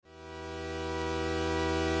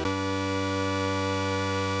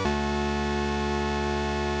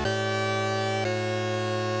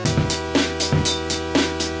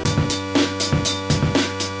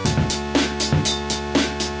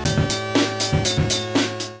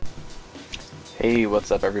Hey, what's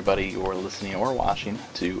up everybody? You're listening or watching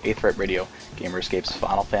to Aetheryte Radio, Gamerscape's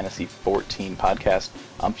Final Fantasy XIV podcast.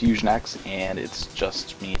 I'm FusionX, and it's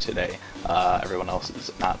just me today. Everyone else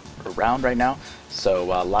is not around right now, so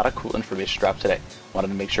a lot of cool information dropped today. Wanted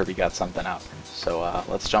to make sure we got something out. So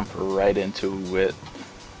let's jump right into it.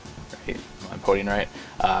 Right, am I quoting right?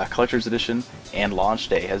 Collector's Edition and launch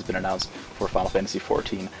day has been announced for Final Fantasy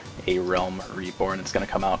XIV, A Realm Reborn. It's going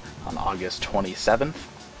to come out on August 27th.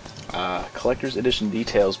 Collector's Edition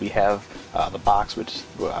details, we have the box, which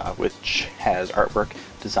has artwork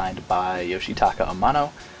designed by Yoshitaka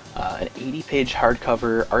Amano, an 80-page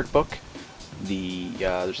hardcover art book.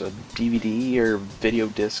 There's a DVD or video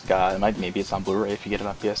disc, maybe it's on Blu-ray if you get it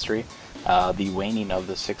on PS3, The Waning of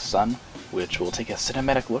the Sixth Sun, which will take a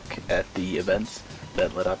cinematic look at the events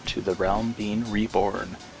that led up to the realm being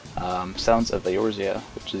reborn. Sounds of Eorzea,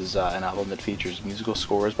 which is an album that features musical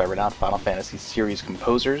scores by renowned Final Fantasy series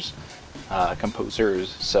composers.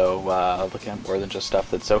 So looking at more than just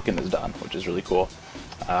stuff that Soken has done, which is really cool.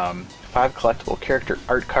 5 collectible character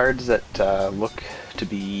art cards that look to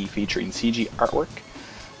be featuring CG artwork.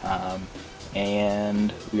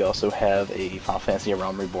 And we also have a Final Fantasy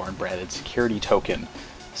Realm Reborn branded security token.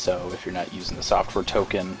 So if you're not using the software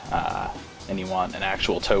token and you want an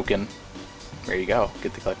actual token, there you go,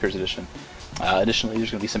 get the Collector's Edition. Additionally,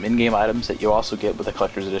 there's going to be some in-game items that you also get with the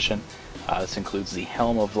Collector's Edition. This includes the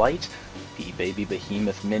Helm of Light, the Baby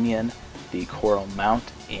Behemoth Minion, the Coral Mount,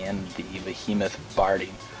 and the Behemoth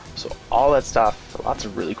Barding. So all that stuff, lots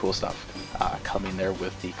of really cool stuff coming there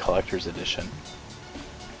with the Collector's Edition.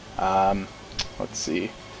 Let's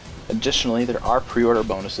see. Additionally, there are pre-order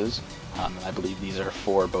bonuses. And I believe these are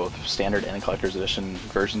for both Standard and Collector's Edition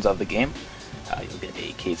versions of the game. You'll get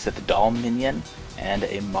a Kate Sith the Doll minion and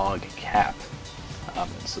a Mog cap.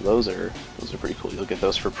 So those are pretty cool. You'll get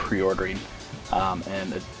those for pre-ordering.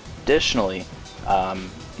 And additionally,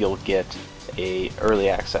 you'll get a early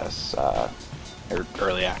access. For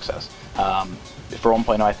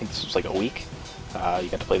 1.0, I think this was like a week. You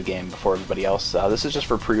got to play the game before everybody else. This is just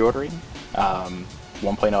for pre-ordering.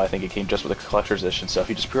 1.0, I think it came just with a Collector's Edition, so if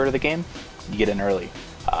you just pre-order the game, you get in early.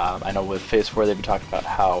 I know with Phase 4 they've been talking about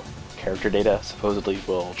how character data supposedly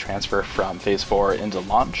will transfer from Phase 4 into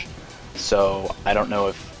launch, so I don't know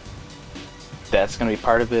if that's going to be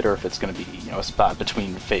part of it, or if it's going to be a spot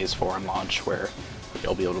between Phase 4 and launch where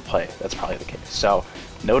you'll be able to play. That's probably the case. So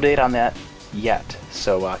no date on that yet,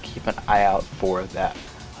 so keep an eye out for that.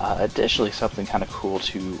 Additionally, something kind of cool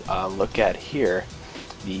to look at here.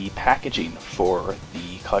 The packaging for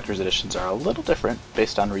the Collector's Editions are a little different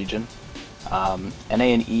based on region. NA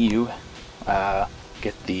and EU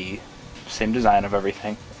get the same design of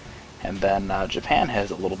everything, and then Japan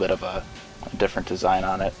has a little bit of a different design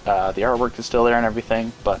on it. The artwork is still there and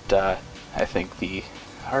everything, but I think the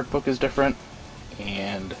art book is different,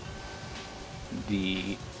 and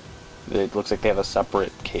it looks like they have a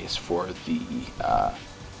separate case for the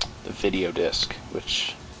video disc,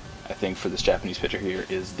 which I think for this Japanese picture here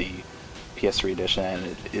is the PS3 edition, and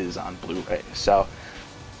it is on Blu-ray. So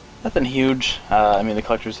nothing huge. The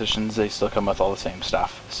Collector's Editions, they still come with all the same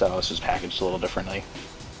stuff, so it's just packaged a little differently.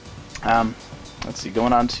 Let's see,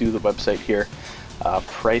 going on to the website here,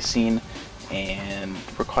 pricing and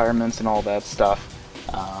requirements and all that stuff.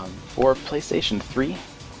 For PlayStation 3,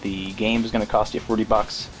 the game is going to cost you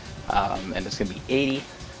 $40, and it's going to be $80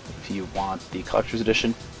 if you want the Collector's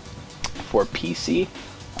Edition. For PC,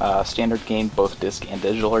 standard game, both disc and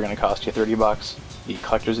digital, are going to cost you $30. The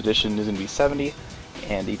Collector's Edition is going to be $70,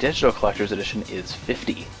 and the digital Collector's Edition is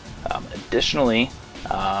 $50. Additionally,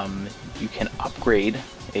 you can upgrade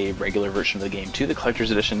a regular version of the game to the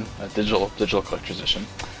Collector's Edition, a digital Collector's Edition,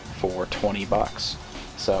 for $20.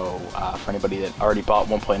 So for anybody that already bought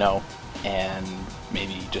 1.0 and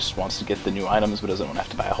maybe just wants to get the new items but doesn't want to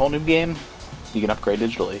have to buy a whole new game, you can upgrade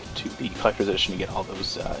digitally to the Collector's Edition. You get all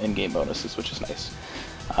those in-game bonuses, which is nice.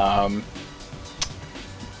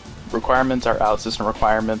 Requirements are out. System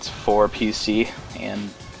requirements for PC and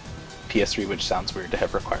PS3, which sounds weird to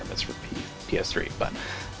have requirements for PS3, but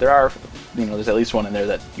there are, there's at least one in there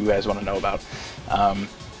that you guys want to know about.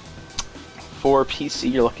 For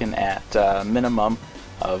PC, you're looking at a minimum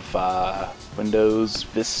of Windows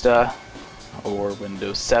Vista or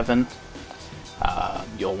Windows 7.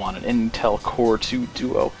 You'll want an Intel Core 2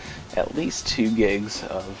 Duo, at least 2 gigs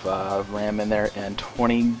of RAM in there, and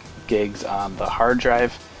 20 gigs on the hard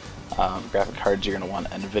drive. Graphic cards, you're going to want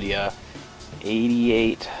NVIDIA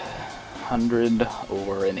 8800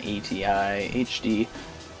 or an ATI HD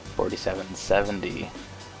 4770,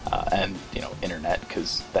 and internet,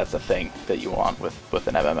 because that's a thing that you want with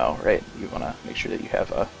an MMO, right? You want to make sure that you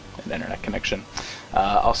have a an internet connection.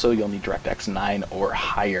 Also, you'll need DirectX 9 or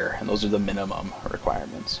higher, and those are the minimum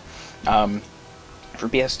requirements. For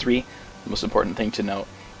PS3, the most important thing to note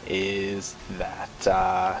is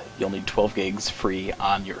that you'll need 12 gigs free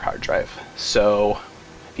on your hard drive. So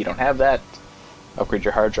if you don't have that, upgrade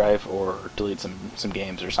your hard drive or delete some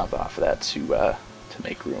games or something off of that to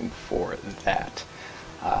make room for that.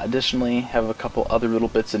 Additionally, have a couple other little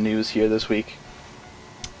bits of news here this week.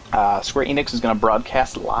 Square Enix is going to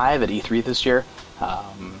broadcast live at E3 this year.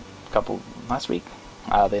 Last week,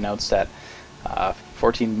 they announced that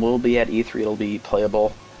 14 will be at E3. It'll be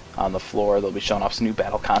playable on the floor. They'll be showing off some new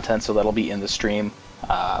battle content, so that'll be in the stream.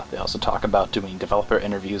 They also talk about doing developer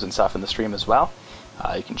interviews and stuff in the stream as well.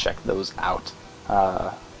 You can check those out.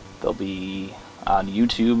 They'll be on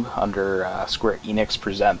YouTube under Square Enix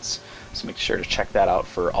Presents, so make sure to check that out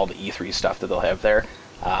for all the E3 stuff that they'll have there.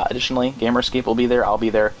 Additionally, Gamerscape will be there. I'll be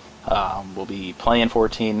there. We'll be playing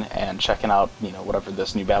 14 and checking out, whatever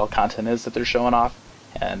this new battle content is that they're showing off,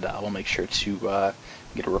 and we'll make sure to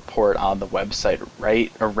get a report on the website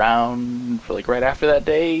right after that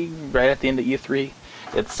day, right at the end of E3.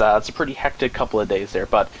 It's a pretty hectic couple of days there,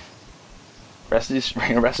 but rest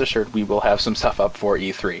assured we will have some stuff up for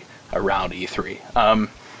E3 around E3.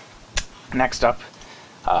 Next up,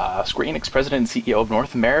 Square Enix President and CEO of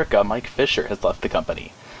North America, Mike Fisher, has left the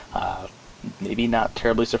company. Maybe not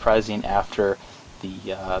terribly surprising after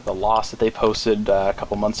the loss that they posted a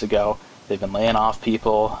couple months ago. They've been laying off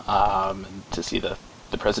people, and to see the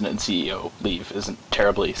president and CEO leave isn't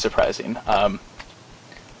terribly surprising.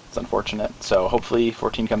 It's unfortunate. So hopefully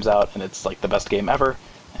 14 comes out and it's like the best game ever,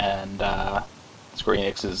 and Square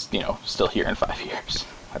Enix is still here in 5 years.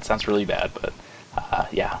 That sounds really bad, but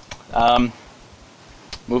yeah.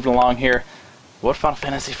 Moving along here, what Final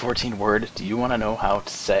Fantasy XIV word do you want to know how to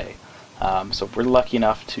say? So we're lucky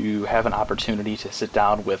enough to have an opportunity to sit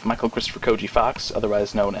down with Michael Christopher Koji Fox,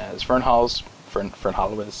 otherwise known as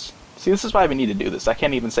Fernholowicz. See, this is why we need to do this. I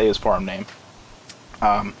can't even say his forum name.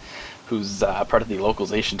 Who's part of the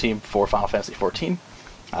localization team for Final Fantasy XIV.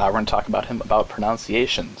 We're going to talk about him about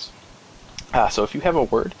pronunciations. So if you have a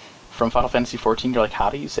word from Final Fantasy XIV, you're like, how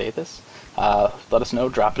do you say this? Let us know.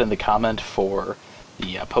 Drop it in the comment for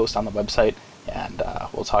the post on the website, and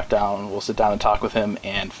we'll sit down and talk with him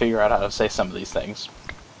and figure out how to say some of these things.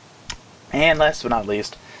 And last but not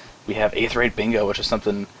least, we have 8th Rate Bingo, which is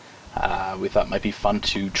something we thought might be fun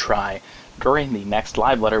to try during the next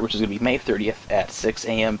live letter, which is going to be May 30th at 6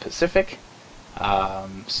 a.m. Pacific.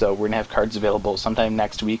 So we're going to have cards available sometime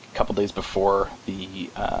next week, a couple days before the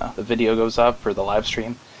video goes up for the live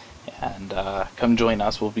stream. And come join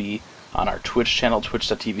us. We'll be on our Twitch channel,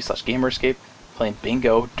 twitch.tv/Gamerscape, playing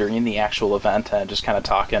bingo during the actual event and just kind of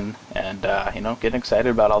talking and getting excited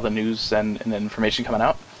about all the news and information coming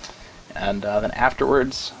out. And then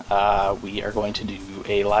afterwards, we are going to do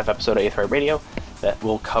a live episode of 8th Rate Radio that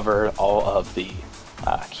will cover all of the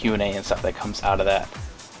Q&A and stuff that comes out of that.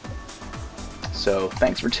 So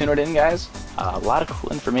thanks for tuning in, guys. A lot of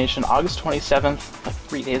cool information. August 27th, like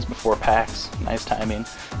 3 days before PAX. Nice timing.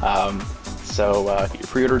 So get your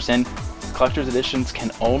pre-orders in. Collector's editions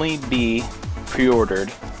can only be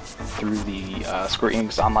pre-ordered through the Square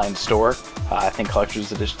Enix online store. I think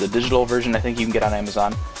Collector's Edition, the digital version, I think you can get on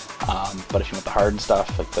Amazon. But if you want the hard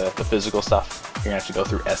stuff, like the physical stuff, you're going to have to go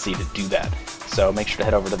through SE to do that. So make sure to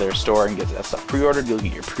head over to their store and get that stuff pre-ordered. You'll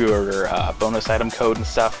get your pre-order bonus item code and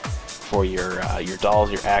stuff for your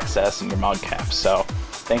dolls, your access, and your mug caps. So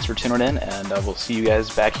thanks for tuning in, and we'll see you guys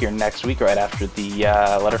back here next week right after the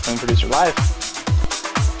Letter from the Producer Live.